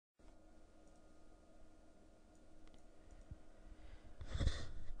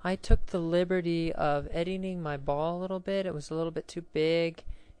I took the liberty of editing my ball a little bit. It was a little bit too big,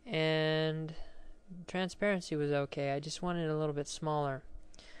 and transparency was okay. I just wanted it a little bit smaller.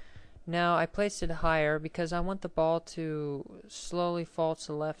 Now I placed it higher because I want the ball to slowly fall to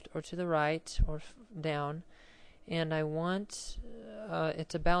the left or to the right or down, and I want it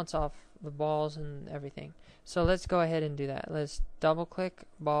to bounce off the balls and everything. So let's go ahead and do that. Let's double click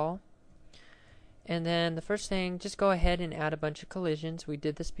ball, and then the first thing, just go ahead and add a bunch of collisions. We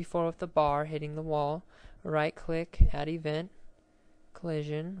did this before with the bar hitting the wall. Right click, add event,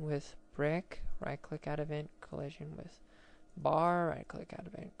 collision with brick. Right click, add event, collision with bar. Right click, add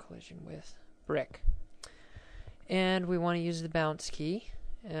event, collision with brick. And we want to use the bounce key.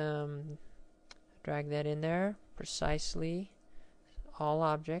 Drag that in there precisely, all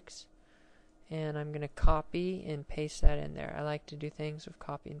objects, and I'm going to copy and paste that in there. I like to do things with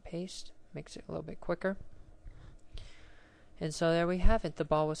copy and paste, makes it a little bit quicker. And so there we have it. The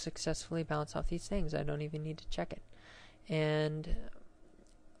ball will successfully bounce off these things. I don't even need to check it. And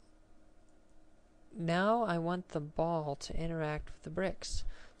now I want the ball to interact with the bricks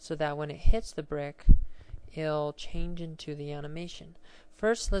so that when it hits the brick, it'll change into the animation.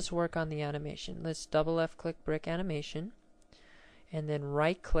 First, let's work on the animation. Let's double left click brick animation, and then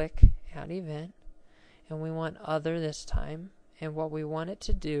right click add event, and we want other this time. And what we want it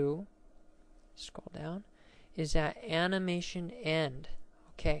to do, scroll down, is at animation end.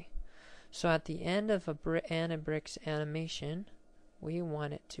 Okay, so at the end of a brick's animation, we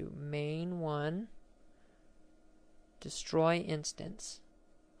want it to main one destroy instance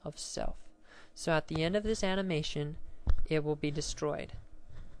of self. So at the end of this animation, it will be destroyed.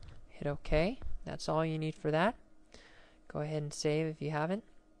 Hit OK. That's all you need for that. Go ahead and save if you haven't.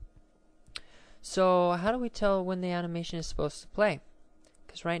 So how do we tell when the animation is supposed to play?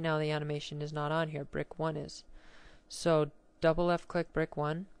 Because right now the animation is not on here. Brick 1 is. So double left click brick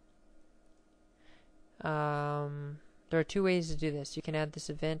 1. There are two ways to do this. You can add this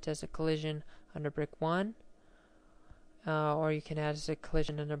event as a collision under brick 1. Or you can add as a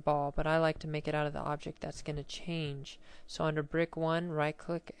collision under ball, but I like to make it out of the object that's going to change. So under brick 1, right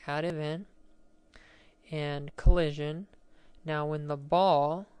click add event and collision. Now when the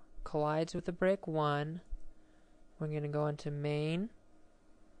ball collides with the brick 1, we're going to go into main,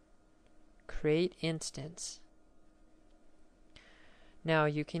 create instance. Now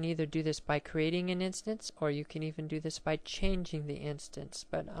you can either do this by creating an instance, or you can even do this by changing the instance,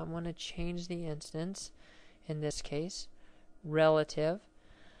 but I want to change the instance. In this case, relative.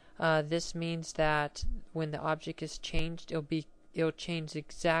 This means that when the object is changed, it'll change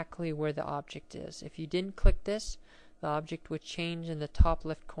exactly where the object is. If you didn't click this, the object would change in the top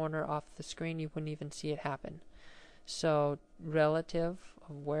left corner off the screen. You wouldn't even see it happen. So relative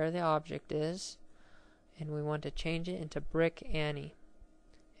of where the object is, and we want to change it into brick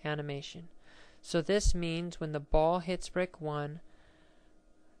animation. So this means when the ball hits brick 1,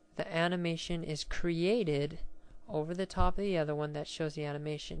 the animation is created over the top of the other one that shows the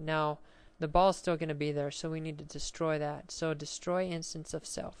animation. Now the ball is still going to be there, so we need to destroy that. So destroy instance of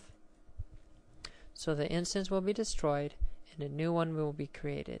self. So the instance will be destroyed and a new one will be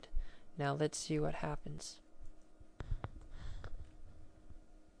created. Now let's see what happens.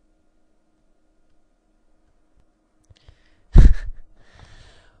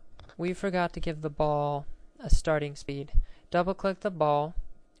 We forgot to give the ball a starting speed. Double click the ball.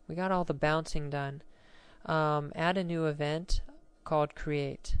 We got all the bouncing done. Add a new event called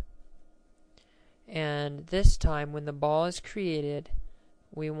create. And this time when the ball is created,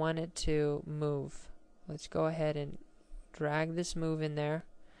 we want it to move. Let's go ahead and drag this move in there,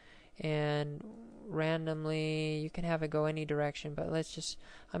 and randomly, you can have it go any direction, but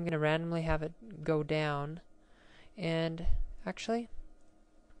I'm going to randomly have it go down, and actually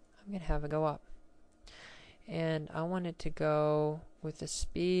I'm going to have it go up. And I want it to go with a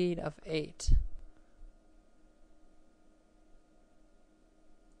speed of 8.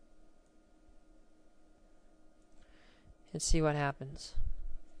 And see what happens.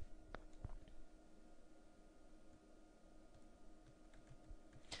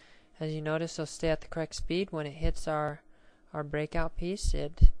 As you notice, it'll stay at the correct speed. When it hits our breakout piece,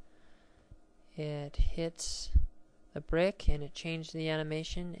 it hits the brick and it changed the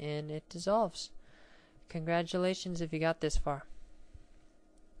animation and it dissolves. Congratulations if you got this far.